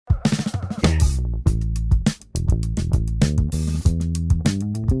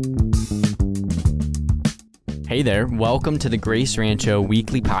Hey there, welcome to the Grace Rancho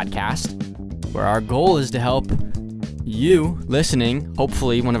Weekly Podcast, where our goal is to help you listening,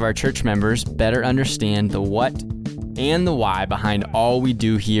 hopefully one of our church members, better understand the what and the why behind all we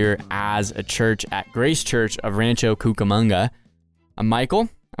do here as a church at Grace Church of Rancho Cucamonga. I'm Michael.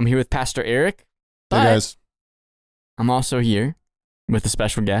 I'm here with Pastor Eric. Hey guys. I'm also here with a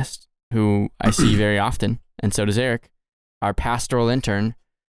special guest who I see very often, and so does Eric, our pastoral intern,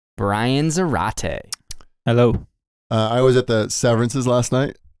 Brian Zarate. Hello. I was at the Severances last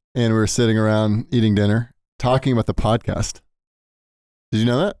night, and we were sitting around eating dinner, talking about the podcast. Did you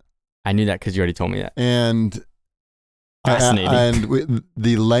know that? I knew that because you already told me that. And fascinating.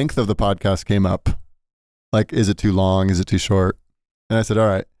 The length of the podcast came up. Like, is it too long? Is it too short? And I said, all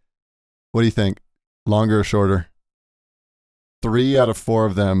right, what do you think? Longer or shorter? 3 out of 4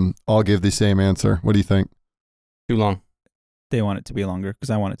 of them all give the same answer. What do you think? Too long. They want it to be longer because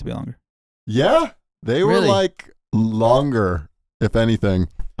I want it to be longer. Yeah, they were Really? like longer, if anything.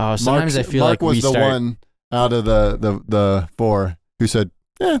 Oh, sometimes I feel Mark like was the one out of the 4 who said,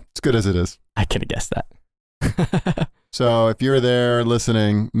 it's good as it is. I could have guessed that. So if you're there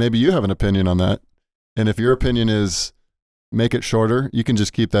listening, maybe you have an opinion on that. And if your opinion is make it shorter, you can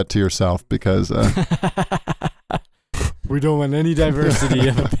just keep that to yourself because we don't want any diversity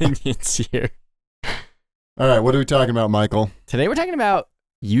of opinions here. All right, what are we talking about, Michael? Today we're talking about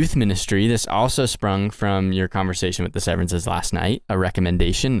youth ministry. This also sprung from your conversation with the Severances last night, a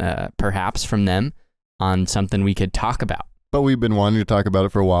recommendation perhaps from them on something we could talk about. But we've been wanting to talk about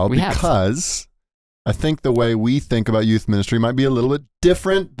it for a while because I think the way we think about youth ministry might be a little bit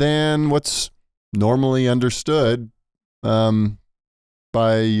different than what's normally understood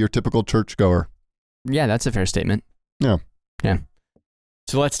by your typical churchgoer. Yeah, that's a fair statement. Yeah.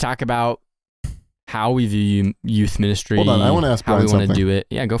 So let's talk about how we view youth ministry. Hold on, I want to ask how Brian we want to something do it.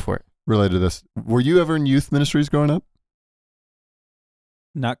 Yeah, go for it. related to this. Were you ever in youth ministries growing up?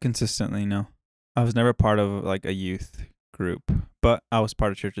 Not consistently, no. I was never part of like a youth group, but I was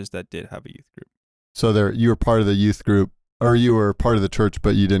part of churches that did have a youth group. So you were part of the youth group, or you were part of the church,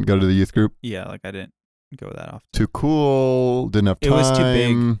 but you didn't go to the youth group? Yeah, like I didn't go that often. Too cool, didn't have time. It was too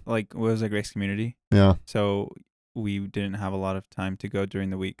big. Like it was a Grace community, Yeah. so we didn't have a lot of time to go during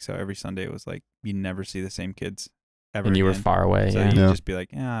the week. So every Sunday it was like you never see the same kids ever. And you were again. far away. So Yeah. you'd Yeah. just be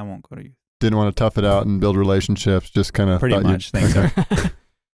like, I won't go to youth. Didn't want to tough it out and build relationships, just kind of Pretty much. Thanks, sir.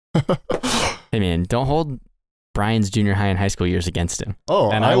 Hey man, don't hold Brian's junior high and high school years against him. Oh,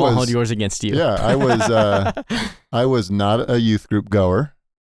 And I won't hold yours against you. Yeah, I was not a youth group goer.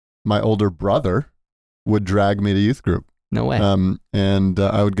 My older brother would drag me to youth group. No way. And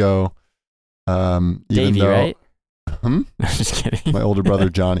I would go. Even Davey, though, right? Hmm? I'm just kidding. My older brother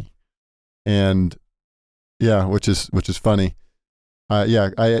Johnny, and yeah, which is funny. I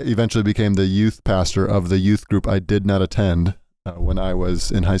eventually became the youth pastor of the youth group I did not attend when I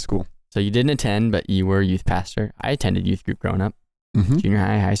was in high school. So you didn't attend, but you were a youth pastor. I attended youth group growing up, Mm-hmm. junior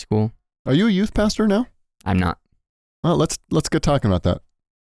high, high school. Are you a youth pastor now? I'm not. Well, let's get talking about that.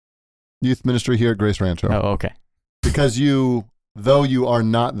 Youth ministry here at Grace Rancho. Oh, okay. Because though you are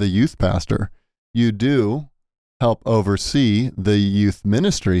not the youth pastor, you do help oversee the youth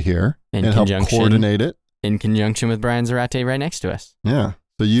ministry here and help coordinate it. In conjunction with Brian Zarate right next to us. Yeah.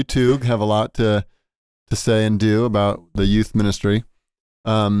 So you two have a lot to say and do about the youth ministry.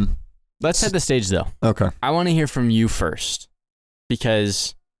 Let's set the stage though. Okay. I want to hear from you first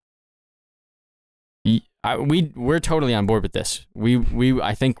because we're totally on board with this.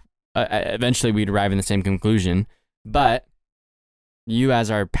 I think eventually we'd arrive in the same conclusion, but you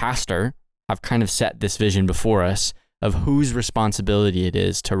as our pastor have kind of set this vision before us of whose responsibility it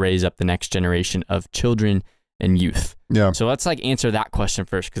is to raise up the next generation of children and youth. Yeah. So let's answer that question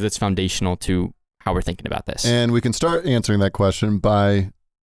first because it's foundational to how we're thinking about this. And we can start answering that question by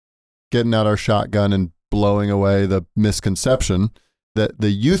getting out our shotgun and blowing away the misconception that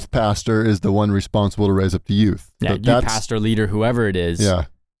the youth pastor is the one responsible to raise up the youth. Yeah, youth pastor, leader, whoever it is. Yeah.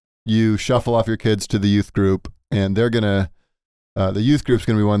 You shuffle off your kids to the youth group, and they're going to, the youth group's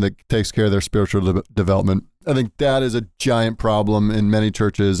going to be one that takes care of their spiritual development. I think that is a giant problem in many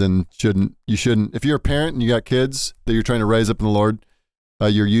churches and you shouldn't, if you're a parent and you got kids that you're trying to raise up in the Lord,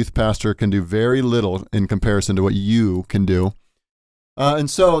 your youth pastor can do very little in comparison to what you can do. And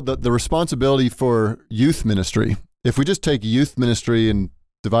so the responsibility for youth ministry, if we just take youth ministry and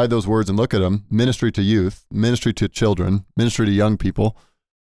divide those words and look at them, ministry to youth, ministry to children, ministry to young people,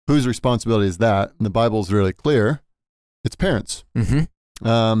 whose responsibility is that? And the Bible's really clear. It's parents.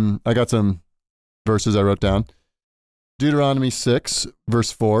 Mm-hmm. I got some verses I wrote down. Deuteronomy 6,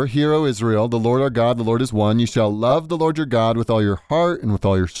 verse 4, Hear, O Israel, the Lord our God, the Lord is one. You shall love the Lord your God with all your heart and with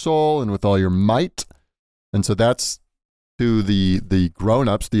all your soul and with all your might. And so that's to the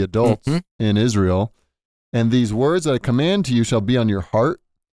grown-ups, the adults in Israel. And these words that I command to you shall be on your heart.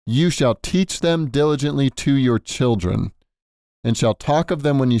 You shall teach them diligently to your children, and shall talk of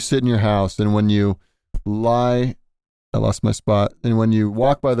them when you sit in your house, and when you lie, I lost my spot, and when you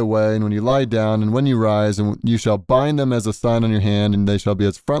walk by the way, and when you lie down, and when you rise, and you shall bind them as a sign on your hand, and they shall be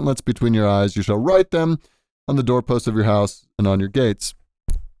as frontlets between your eyes. You shall write them on the doorposts of your house and on your gates.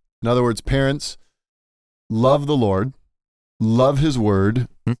 In other words, parents, love the Lord, love his word,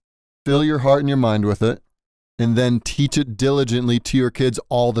 fill your heart and your mind with it, and then teach it diligently to your kids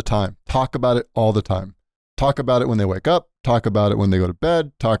all the time. Talk about it all the time. Talk about it when they wake up. Talk about it when they go to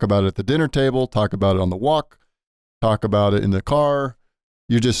bed. Talk about it at the dinner table. Talk about it on the walk. Talk about it in the car.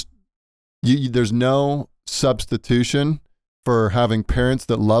 There's no substitution for having parents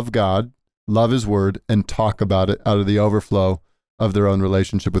that love God, love his word, and talk about it out of the overflow of their own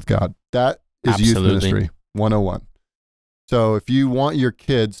relationship with God. That is Youth Ministry 101. So if you want your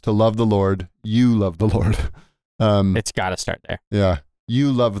kids to love the Lord, you love the Lord. It's got to start there. Yeah.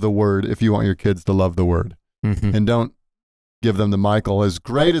 You love the word if you want your kids to love the word. And don't give them to Michael. As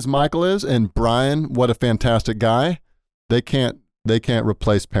great as Michael is, and Brian, what a fantastic guy, they can't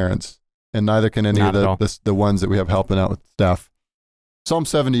replace parents, and neither can any of the ones that we have helping out with stuff. Psalm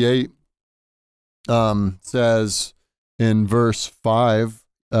 78 says in verse 5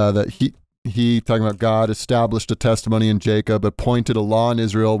 that he talking about God established a testimony in Jacob, appointed a law in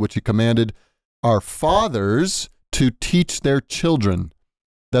Israel, which he commanded our fathers to teach their children,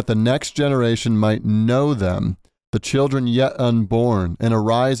 that the next generation might know them, the children yet unborn, and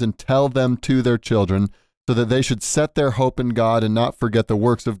arise and tell them to their children, so that they should set their hope in God and not forget the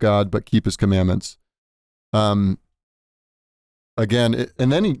works of God, but keep his commandments. Again,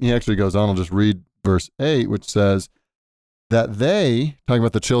 and then he actually goes on, I'll just read verse 8, which says that they, talking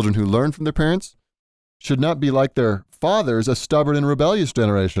about the children who learn from their parents, should not be like their fathers, a stubborn and rebellious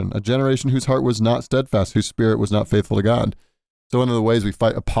generation, a generation whose heart was not steadfast, whose spirit was not faithful to God. So one of the ways we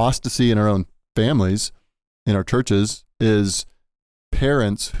fight apostasy in our own families, in our churches, is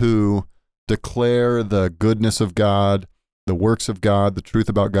parents who declare the goodness of God, the works of God, the truth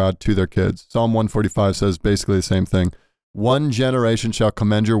about God to their kids. Psalm 145 says basically the same thing. One generation shall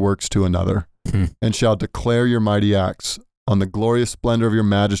commend your works to another, and shall declare your mighty acts. On the glorious splendor of your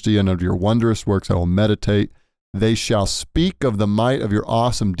majesty and of your wondrous works I will meditate. They shall speak of the might of your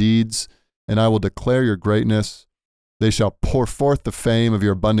awesome deeds, and I will declare your greatness. They shall pour forth the fame of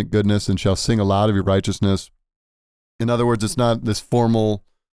your abundant goodness, and shall sing aloud of your righteousness. In other words, it's not this formal,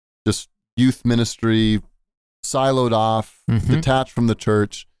 just youth ministry, siloed off, detached from the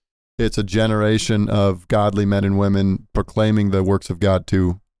church. It's a generation of godly men and women proclaiming the works of God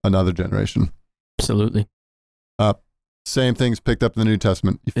to another generation. Absolutely. Same things picked up in the New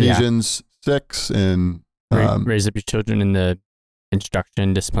Testament. Ephesians 6 and... raise up your children in the instruction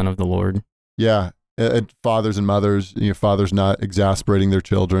and discipline of the Lord. Yeah. Fathers and mothers, your fathers not exasperating their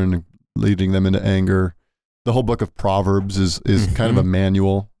children, leading them into anger. The whole book of Proverbs is kind of a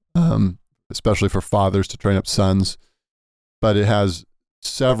manual, especially for fathers to train up sons. But it has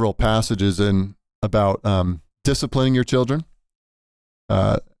several passages about disciplining your children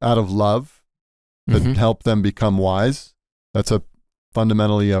out of love that help them become wise. That's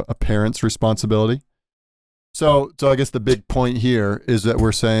fundamentally a parent's responsibility. So I guess the big point here is that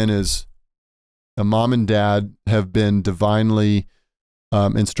we're saying is a mom and dad have been divinely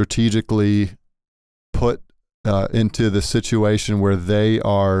and strategically put into the situation where they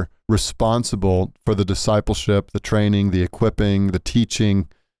are responsible for the discipleship, the training, the equipping, the teaching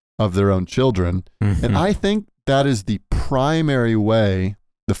of their own children. And I think that is the primary way,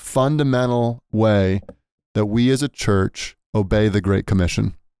 the fundamental way that we as a church obey the Great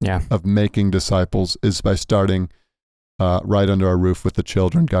Commission of making disciples is by starting right under our roof with the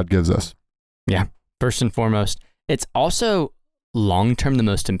children God gives us. Yeah. First and foremost, it's also long-term the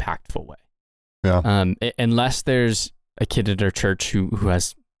most impactful way. Yeah. Unless there's a kid at our church who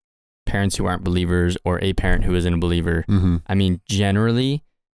has parents who aren't believers or a parent who isn't a believer. I mean, generally,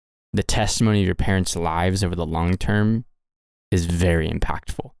 the testimony of your parents' lives over the long term is very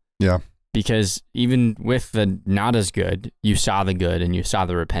impactful. Yeah. Because even with the not as good, you saw the good and you saw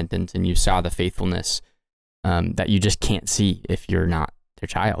the repentance and you saw the faithfulness that you just can't see if you're not their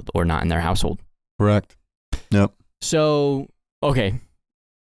child or not in their household. Correct. Yep. So, okay.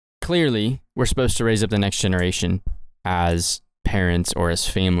 Clearly, we're supposed to raise up the next generation as parents or as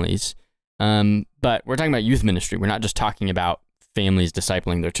families. But we're talking about youth ministry. We're not just talking about families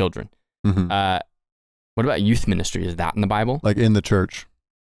discipling their children. What about youth ministry? Is that in the Bible? Like in the church?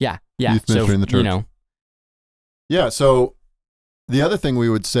 Yeah. Youth ministry in the church. You know. Yeah, so The other thing we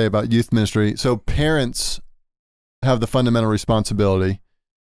would say about youth ministry, so parents have the fundamental responsibility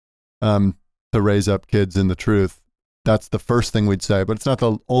to raise up kids in the truth. That's the first thing we'd say, but it's not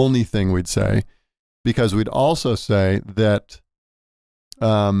the only thing we'd say, because we'd also say that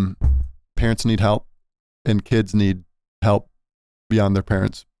parents need help and kids need help beyond their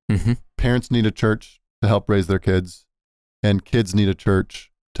parents. Mm-hmm. Parents need a church to help raise their kids, and kids need a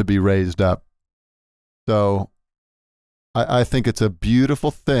church to be raised up. So I think it's a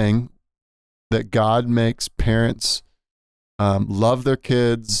beautiful thing that God makes parents love their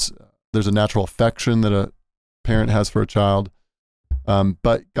kids. There's a natural affection that a parent has for a child.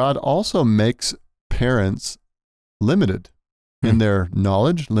 But God also makes parents limited in their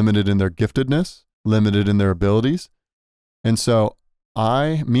knowledge, limited in their giftedness, limited in their abilities. And so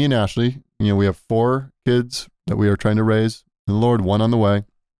me and Ashley, we have 4 kids that we are trying to raise in the Lord, 1 on the way.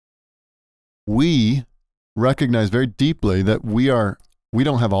 We recognize very deeply that we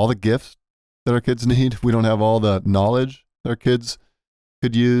don't have all the gifts that our kids need. We don't have all the knowledge that our kids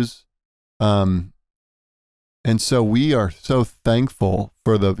could use. And so we are so thankful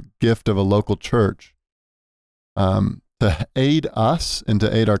for the gift of a local church to aid us and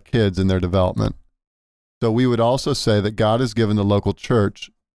to aid our kids in their development. So we would also say that God has given the local church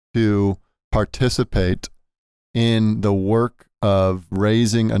to participate in the work of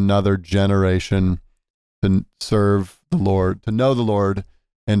raising another generation to serve the Lord, to know the Lord,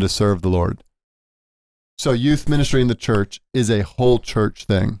 and to serve the Lord. So youth ministry in the church is a whole church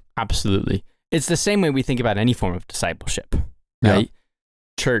thing. Absolutely. It's the same way we think about any form of discipleship, right? Yeah.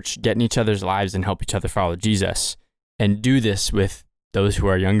 Church, get in each other's lives and help each other follow Jesus, and do this with those who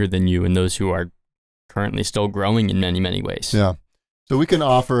are younger than you and those who are currently still growing in many, many ways. Yeah. So we can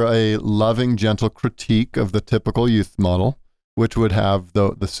offer a loving, gentle critique of the typical youth model, which would have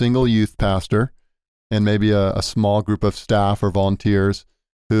the single youth pastor and maybe a small group of staff or volunteers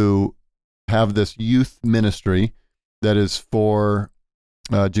who have this youth ministry that is for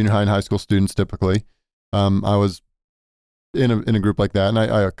junior high and high school students typically. I was in a group like that, and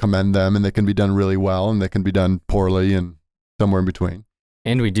I commend them, and they can be done really well, and they can be done poorly, and somewhere in between.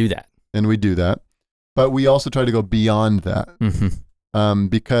 And we do that. But we also try to go beyond that,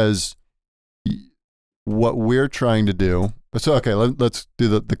 because what we're trying to do. So, okay, let's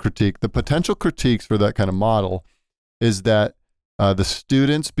do the critique. The potential critiques for that kind of model is that the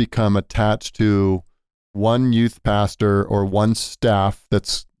students become attached to one youth pastor or one staff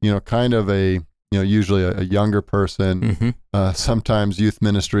that's, kind of usually a younger person. Sometimes youth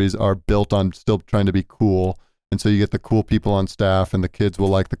ministries are built on still trying to be cool. And so you get the cool people on staff, and the kids will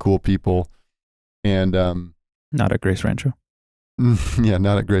like the cool people. And not at Grace Rancho. Yeah,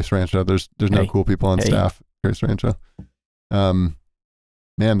 not at Grace Rancho. There's no cool people on staff at Grace Rancho. Man,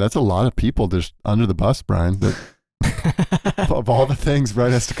 that's a lot of people just under the bus, Brian. That of all the things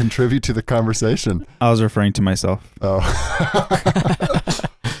Brian has to contribute to the conversation. I was referring to myself. Oh.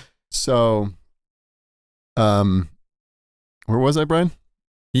 So, where was I, Brian?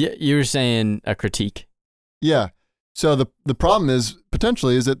 Yeah, you were saying a critique. Yeah. So the problem is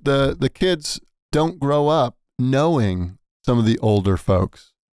potentially is that the kids don't grow up knowing some of the older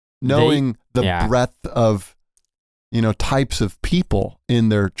folks, knowing the breadth of types of people in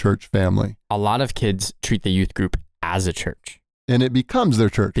their church family. A lot of kids treat the youth group as a church. And it becomes their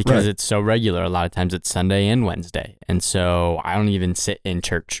church. Because it's so regular. A lot of times it's Sunday and Wednesday. And so I don't even sit in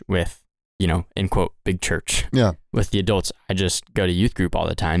church with, in quote, big church. Yeah. With the adults. I just go to youth group all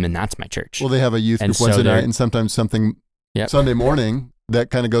the time, and that's my church. Well, they have a youth group Wednesday night and sometimes something Sunday morning that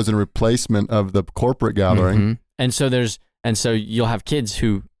kind of goes in replacement of the corporate gathering. Mm-hmm. And so you'll have kids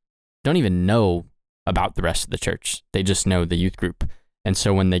who don't even know about the rest of the church. They just know the youth group. And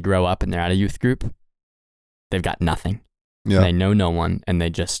so when they grow up and they're at a youth group, they've got nothing. Yeah. They know no one, and they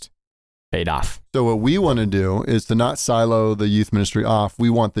just fade off. So what we want to do is to not silo the youth ministry off.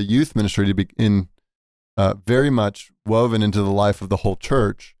 We want the youth ministry to be very much woven into the life of the whole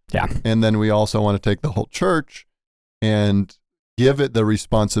church. Yeah. And then we also want to take the whole church and give it the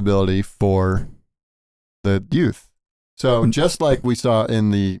responsibility for the youth. So just like we saw in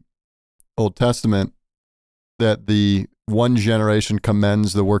the Old Testament, that the one generation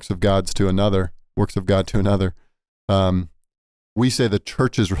commends the works of God to another. We say the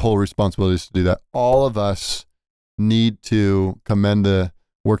church's whole responsibility is to do that. All of us need to commend the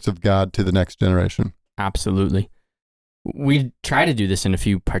works of God to the next generation. Absolutely. We try to do this in a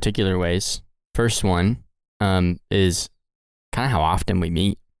few particular ways. First one is kind of how often we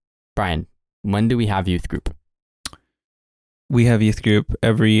meet. Brian, when do we have youth group? We have youth group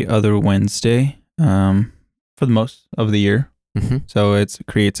every other Wednesday for the most of the year. Mm-hmm. So it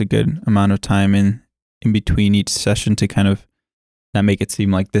creates a good amount of time in between each session to kind of that make it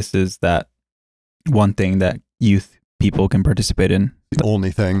seem like this is that one thing that youth people can participate in. The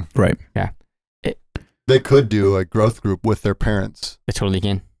only thing. Right. They could do a growth group with their parents. They totally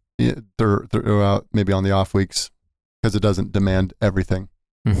can. Yeah, they're out maybe on the off weeks because it doesn't demand everything.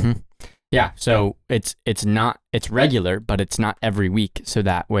 Mm-hmm. Yeah, so it's regular, but it's not every week. So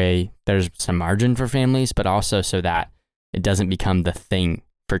that way there's some margin for families, but also so that it doesn't become the thing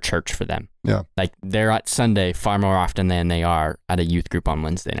for church for them. Yeah. Like they're at Sunday far more often than they are at a youth group on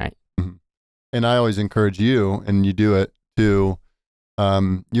Wednesday night. Mm-hmm. And I always encourage you, and you do it too,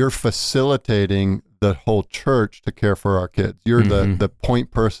 you're facilitating the whole church to care for our kids. You're the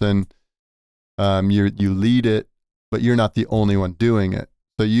point person. You lead it, but you're not the only one doing it.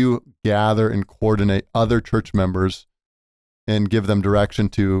 So you gather and coordinate other church members and give them direction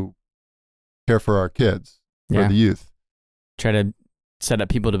to care for our kids, for the youth. Try to set up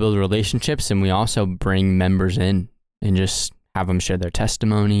people to build relationships, and we also bring members in and just have them share their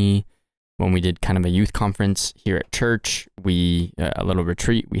testimony. When we did kind of a youth conference here at church, a little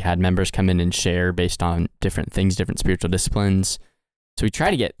retreat, we had members come in and share based on different things, different spiritual disciplines. So we try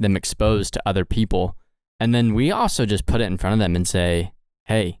to get them exposed to other people. And then we also just put it in front of them and say,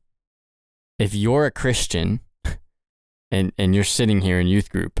 hey, if you're a Christian and you're sitting here in youth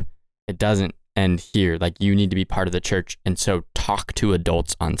group, it doesn't end here. Like, you need to be part of the church. And so talk to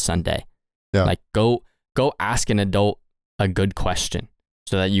adults on Sunday. Yeah. Like go ask an adult a good question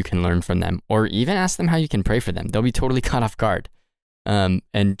so that you can learn from them, or even ask them how you can pray for them. They'll be totally caught off guard. And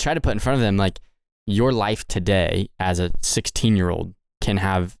try to put in front of them, like, your life today as a 16-year-old can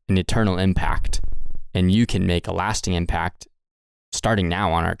have an eternal impact, and you can make a lasting impact starting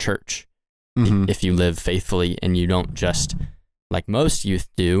now on our church. Mm-hmm. If you live faithfully and you don't just, like most youth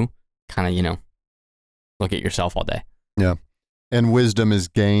do, kind of, look at yourself all day. Yeah. And wisdom is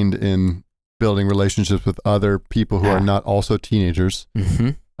gained in building relationships with other people who are not also teenagers.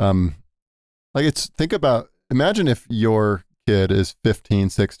 Mm-hmm. Imagine if your kid is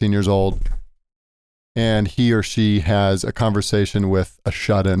 15, 16 years old and he or she has a conversation with a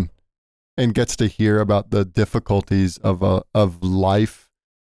shut-in and gets to hear about the difficulties of life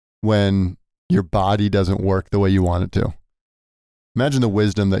when your body doesn't work the way you want it to. Imagine the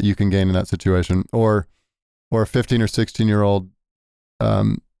wisdom that you can gain in that situation. Or a 15 or 16-year-old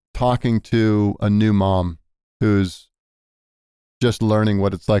talking to a new mom who's just learning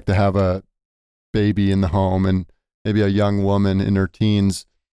what it's like to have a baby in the home, and maybe a young woman in her teens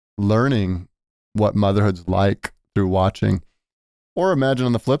learning what motherhood's like through watching. Or imagine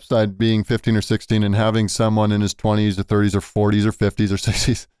on the flip side being 15 or 16 and having someone in his 20s or 30s or 40s or 50s or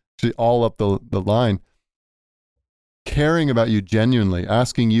 60s, actually all up the line, caring about you genuinely,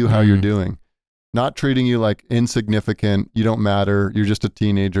 asking you how you're doing, not treating you like insignificant, you don't matter, you're just a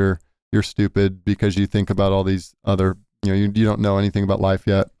teenager, you're stupid because you think about all these other, you don't know anything about life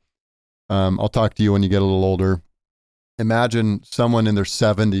yet. I'll talk to you when you get a little older. Imagine someone in their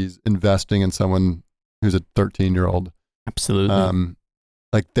 70s investing in someone who's a 13-year-old. Absolutely.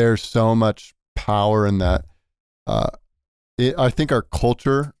 Like, there's so much power in that. I think our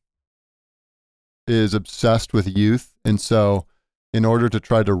culture is obsessed with youth. And so in order to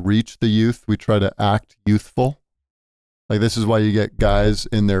try to reach the youth, we try to act youthful. Like, this is why you get guys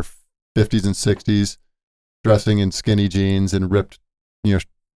in their 50s and 60s dressing in skinny jeans and ripped,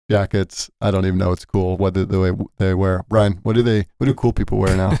 jackets. I don't even know what's cool, what the way they wear. Brian, what do cool people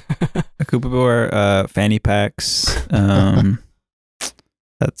wear now? Cool people wear fanny packs. That's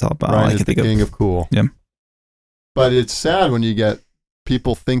all Brian I is can the think king of cool. Yeah. But it's sad when you get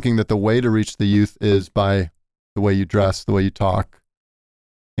people thinking that the way to reach the youth is by the way you dress, the way you talk.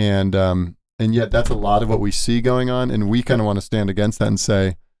 And yet that's a lot of what we see going on. And we kind of want to stand against that and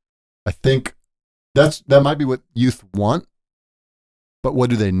say, I think that might be what youth want, but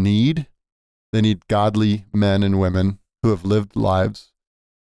what do they need? They need godly men and women who have lived lives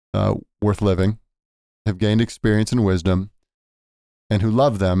worth living, have gained experience and wisdom, and who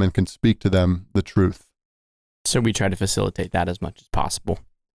love them and can speak to them the truth. So we try to facilitate that as much as possible.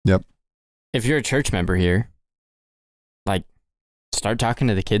 Yep. If you're a church member here, like, start talking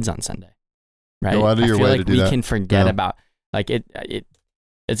to the kids on Sunday, right? Go out of your way to do that. We can forget about, like,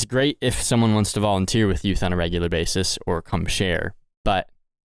 it's great if someone wants to volunteer with youth on a regular basis or come share, but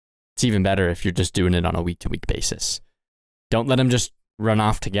it's even better if you're just doing it on a week-to-week basis. Don't let them just run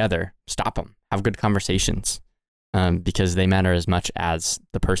off together. Stop them. Have good conversations, because they matter as much as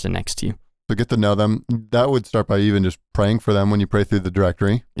the person next to you. So get to know them. That would start by even just praying for them when you pray through the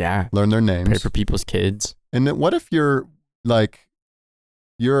directory. Yeah. Learn their names. Pray for people's kids. And then what if you're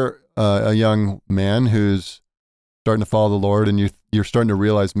a young man who's starting to follow the Lord, and you're starting to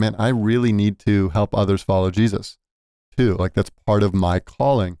realize, man, I really need to help others follow Jesus. too. Like that's part of my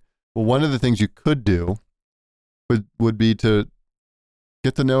calling. Well, one of the things you could do would be to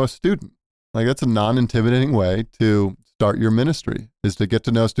get to know a student. Like that's a non-intimidating way to start your ministry, is to get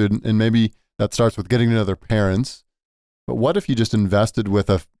to know a student. And maybe that starts with getting to know their parents. But what if you just invested with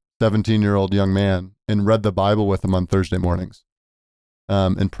a 17-year-old young man and read the Bible with him on Thursday mornings,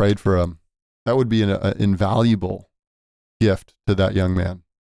 and prayed for him? That would be an invaluable gift to that young man.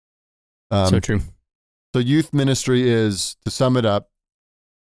 So true. So youth ministry is, to sum it up,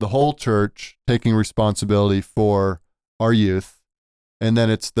 the whole church taking responsibility for our youth, and then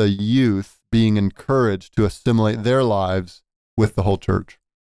it's the youth being encouraged to assimilate their lives with the whole church.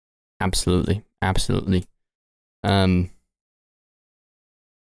 Absolutely. Absolutely.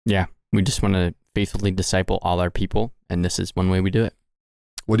 Yeah, we just want to faithfully disciple all our people, and this is one way we do it.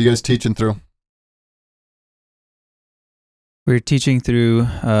 What are you guys teaching through? We're teaching through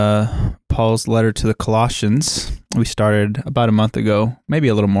Paul's letter to the Colossians. We started about a month ago, maybe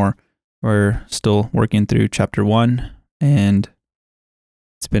a little more. We're still working through chapter 1, and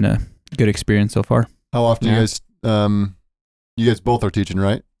it's been a good experience so far. How often you guys both are teaching,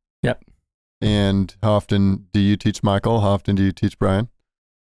 right? Yep. And how often do you teach Michael? How often do you teach Brian?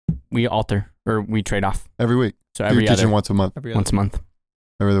 We alter, or we trade off. Every week. So You're every teaching other, once a month. once a month.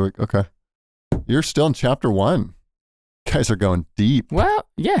 Every other week. Okay. You're still in chapter 1. You guys are going deep. Well,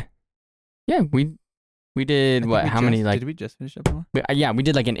 yeah. Yeah, we did what? How many, like... Did we just finish chapter 1? Yeah, we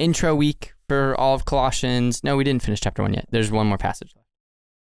did like an intro week for all of Colossians. No, we didn't finish chapter 1 yet. There's one more passage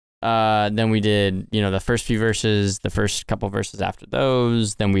left. Then we did, the first few verses, the first couple verses after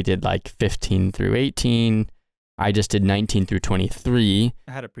those. Then we did like 15 through 18. I just did 19 through 23.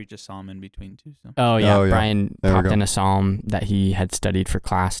 I had to preach a psalm in between too. So. Oh, yeah. Oh, yeah. Brian There we popped go. in a psalm that he had studied for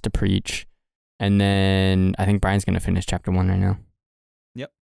class to preach. And then I think Brian's going to finish chapter 1 right now.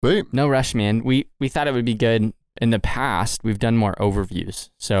 Sweet. No rush, man. We thought it would be good. In the past, we've done more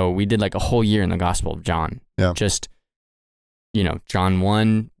overviews. So we did like a whole year in the Gospel of John. Yeah. Just, John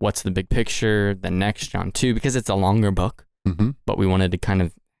 1, what's the big picture? Then next, John 2, because it's a longer book, Mm-hmm. but we wanted to kind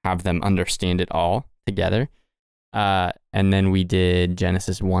of have them understand it all together. And then we did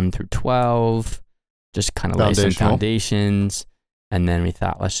Genesis 1 through 12, just kind of lay some Foundational. foundations. And then we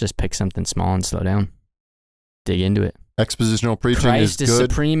thought, let's just pick something small and slow down. Dig into it. Expositional preaching Christ is is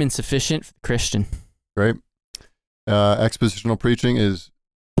good. supreme and sufficient for the Christian. Great. Expositional preaching is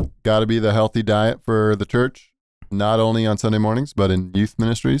got to be the healthy diet for the church, not only on Sunday mornings, but in youth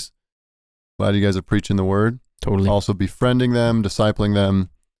ministries. Glad you guys are preaching the word. Totally. Also befriending them, discipling them.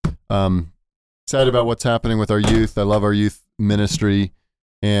 Excited about what's happening with our youth. I love our youth ministry.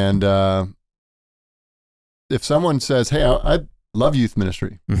 And if someone says, hey, I love youth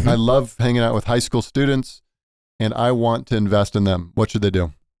ministry. Mhm. I love hanging out with high school students, and I want to invest in them, what should they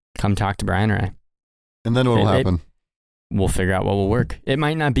do? Come talk to Brian or I. And then what will happen? We'll figure out what will work. It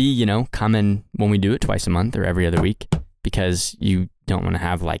might not be, coming when we do it twice a month or every other week, because you don't want to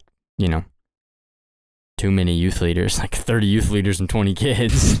have too many youth leaders, like 30 youth leaders and 20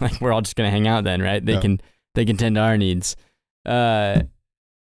 kids. Like we're all just going to hang out then, right? They can tend to our needs.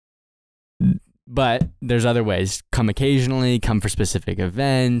 But there's other ways. Come occasionally, come for specific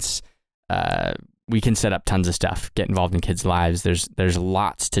events. We can set up tons of stuff, get involved in kids' lives. There's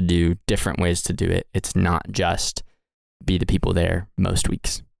lots to do, different ways to do it. It's not just be the people there most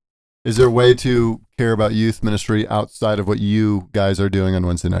weeks. Is there a way to care about youth ministry outside of what you guys are doing on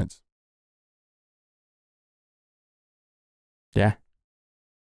Wednesday nights? Yeah.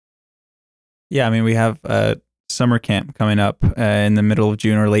 Yeah, I mean, we have summer camp coming up in the middle of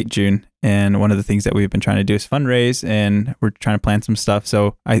June or late June. And one of the things that we've been trying to do is fundraise, and we're trying to plan some stuff.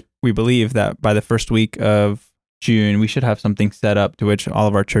 So we believe that by the first week of June, we should have something set up to which all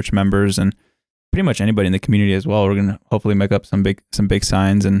of our church members and pretty much anybody in the community as well, we're going to hopefully make up some big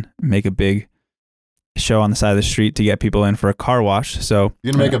signs and make a big show on the side of the street to get people in for a car wash. So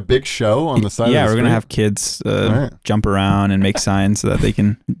You're going to make a big show on the side of the yeah, we're street? going to have kids right. jump around and make signs so that they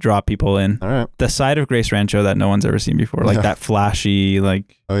can draw people in. All right. The side of Grace Rancho that no one's ever seen before, like Yeah. that flashy,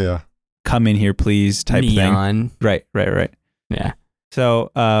 like Oh, yeah. come in here please type thing. Neon. Right. Yeah.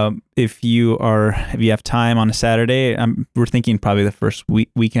 So if you have time on a Saturday, we're thinking probably the first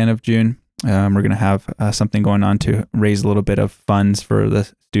weekend of June. We're going to have something going on to raise a little bit of funds for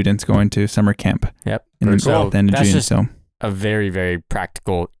the students going to summer camp Yep. in Very the cool. at the end of That's June. just- So A very, very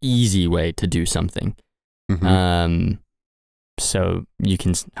practical, easy way to do something. Mhm. So you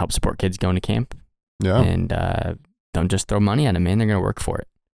can help support kids going to camp, Yeah. and don't just throw money at them, man. They're going to work for it.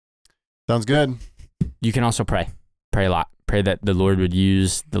 Sounds good. You can also pray a lot. Pray that the Lord would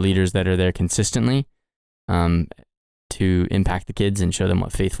use the leaders that are there consistently to impact the kids and show them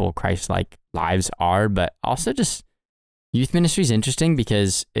what faithful Christ-like lives are, but also just youth ministry is interesting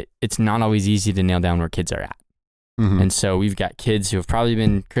because it's not always easy to nail down where kids are at. Mhm. And so we've got kids who have probably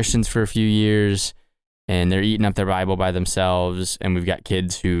been Christians for a few years and they're eating up their Bible by themselves. And we've got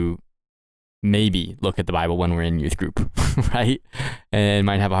kids who maybe look at the Bible when we're in youth group, right? And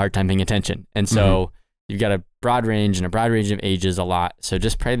might have a hard time paying attention. And so you've got a broad range of ages a lot. So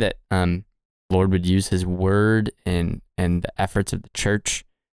just pray that Lord would use his word and the efforts of the church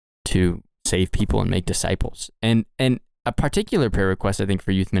to save people and make disciples. And a particular prayer request I think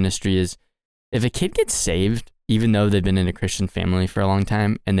for youth ministry is if a kid gets saved, even though they've been in a Christian family for a long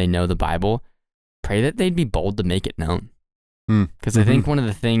time and they know the Bible, pray that they'd be bold to make it known. Because I think one of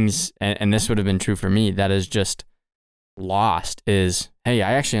the things, and this would have been true for me, that is just lost is, hey,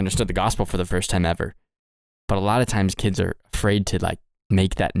 I actually understood the gospel for the first time ever. But a lot of times kids are afraid to like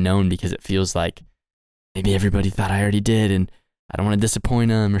make that known because it feels like maybe everybody thought I already did and I don't want to disappoint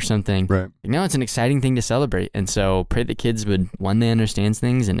them or something. Right. No, it's an exciting thing to celebrate. And so pray that kids would, one, they understand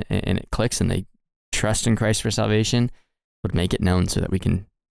things and it clicks and they trust in Christ for salvation, would make it known so that we can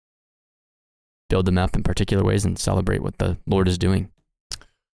build them up in particular ways and celebrate what the Lord is doing.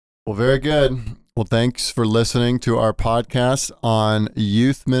 Well, very good. Well, thanks for listening to our podcast on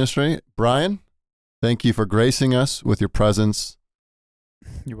youth ministry. Brian, thank you for gracing us with your presence.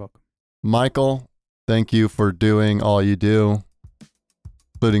 You're welcome. Michael, thank you for doing all you do,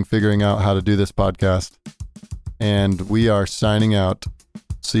 including figuring out how to do this podcast. And we are signing out.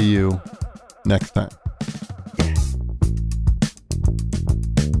 See you next time.